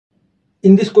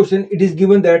In this question, it is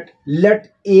given that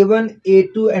let A1,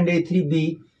 A2 and A3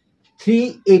 be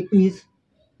three APs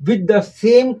with the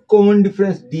same common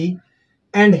difference D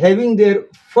and having their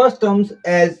first terms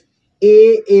as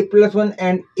A plus 1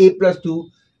 and A plus 2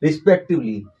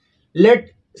 respectively. Let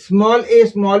small a,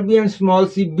 small b and small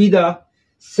c be the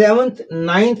 7th,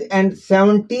 9th and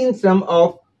 17th sum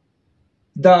of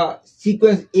the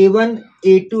sequence A1,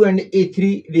 A2 and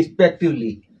A3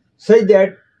 respectively, such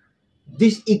that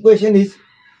this equation is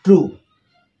true.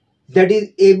 That is,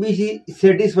 ABC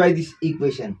satisfies this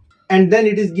equation. And then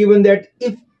it is given that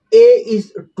if A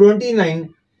is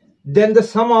 29, then the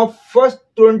sum of first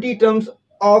 20 terms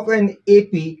of an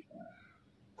AP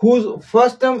whose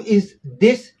first term is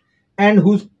this and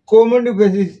whose common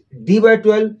difference is D by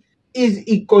 12 is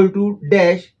equal to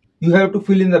dash. You have to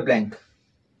fill in the blank.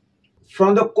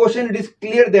 From the question, it is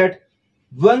clear that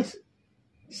once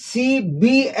C,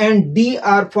 B and D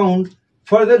are found,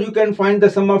 further you can find the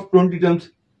sum of 20 terms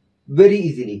very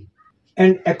easily.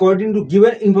 And according to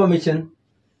given information,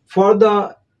 for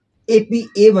the AP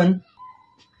A1,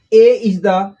 A is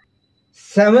the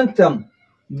 7th term.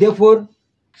 Therefore,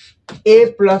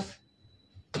 A plus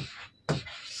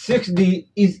 6D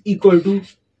is equal to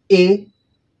A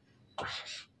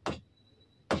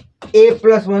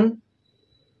plus 1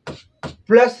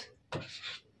 plus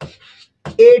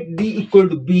 8D equal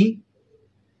to B,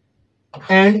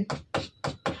 and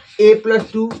A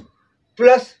plus 2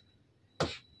 plus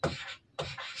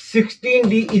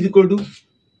 16D is equal to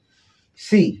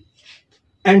C.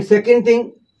 And second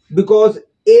thing, because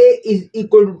A is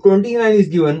equal to 29 is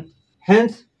given,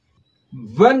 hence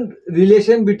one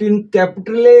relation between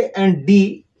capital A and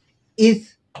D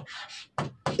is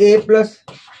A plus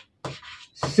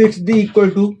 6D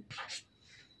equal to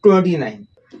 29.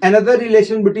 Another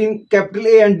relation between capital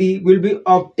A and D will be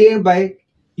obtained by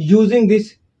using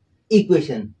this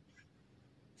equation.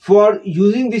 For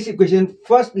using this equation,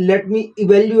 first let me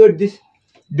evaluate this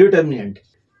determinant.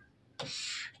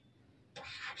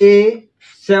 A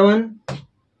 7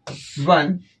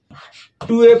 1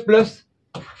 2A plus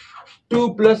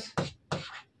 2 plus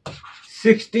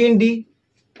 16D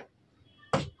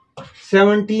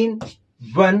 17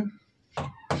 1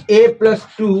 A plus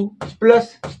 2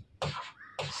 plus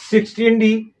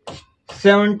 16D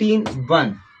 17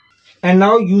 1. And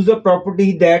now use the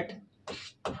property that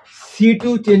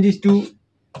C2 changes to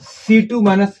C2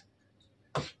 minus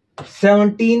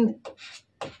 17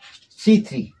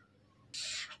 C3.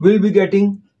 We'll be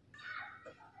getting,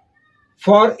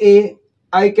 for A,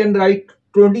 I can write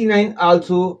 29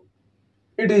 also.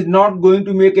 It is not going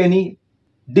to make any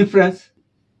difference.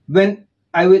 When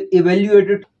I will evaluate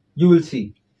it, you will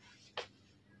see.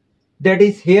 That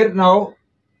is, here now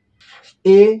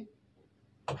A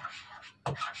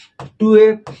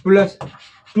 2A plus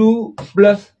 2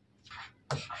 plus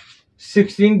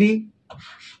 16D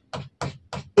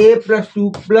A plus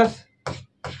 2 plus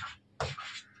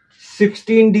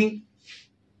 16D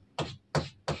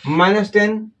minus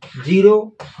 10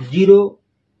 0 0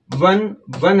 1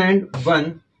 1 and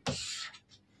 1.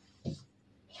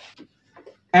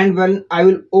 And when I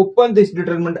will open this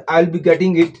determinant, I will be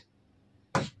getting it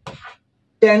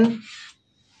 10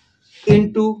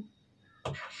 into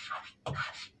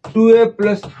 2A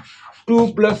plus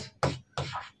 2 plus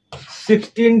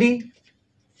 16D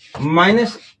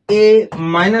minus A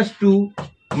minus 2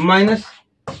 minus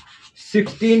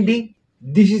 16D.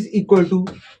 This is equal to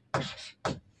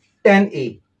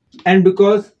 10A. And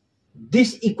because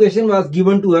this equation was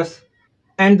given to us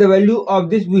and the value of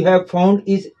this we have found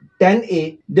is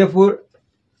 10A, therefore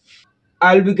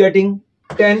I will be getting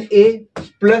 10A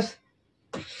plus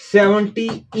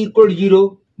 70 equal to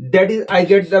 0. That is, I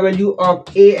get the value of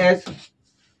A as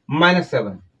minus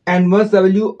 7. And once the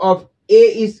value of A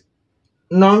is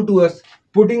known to us,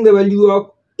 putting the value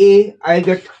of A, I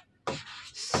get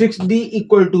 6D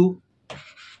equal to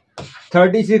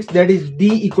 36. That is,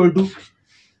 D equal to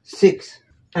 6.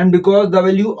 And because the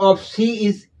value of C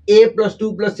is A plus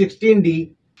 2 plus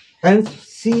 16D, hence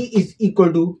C is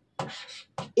equal to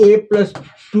A plus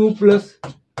 2 plus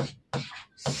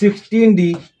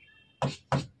 16D,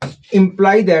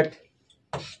 imply that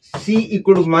C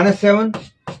equal to minus 7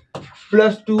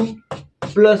 plus 2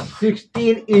 plus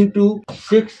 16 into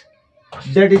 6,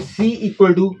 that is C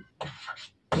equal to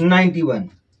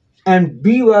 91. And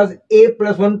B was A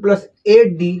plus 1 plus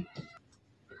 8D,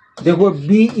 therefore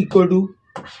B equal to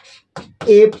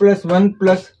A plus 1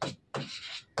 plus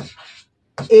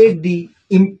 8D,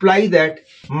 imply that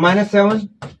minus 7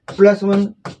 plus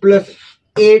 1 plus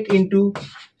 8 into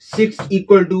 6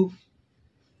 equal to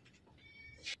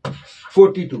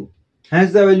 42.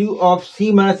 Hence the value of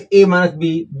C minus A minus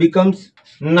B becomes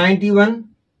 91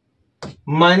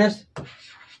 minus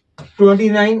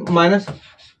 29 minus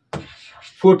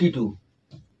 42.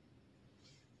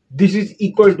 This is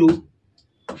equal to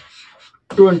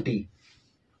 20.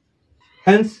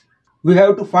 Hence, we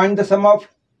have to find the sum of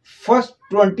first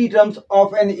 20 terms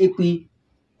of an AP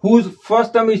whose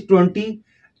first term is 20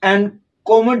 and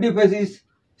common difference is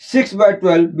 6 by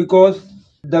 12 because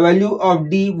the value of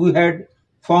D we had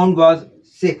found was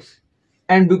 6.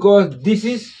 And because this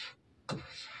is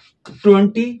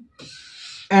 20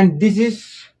 and this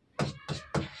is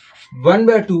 1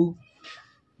 by 2,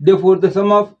 therefore the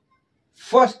sum of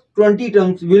first 20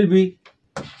 terms will be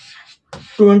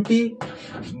 20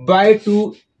 by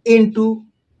 2 into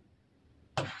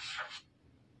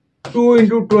 2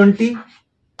 into 20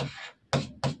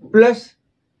 plus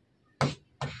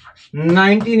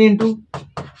 19 into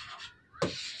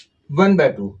 1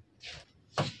 by 2.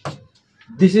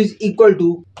 This is equal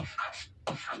to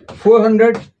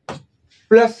 400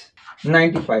 plus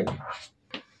 95.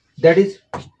 That is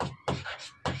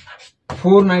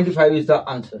 495 is the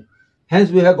answer. Hence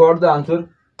we have got the answer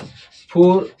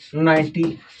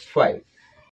 495.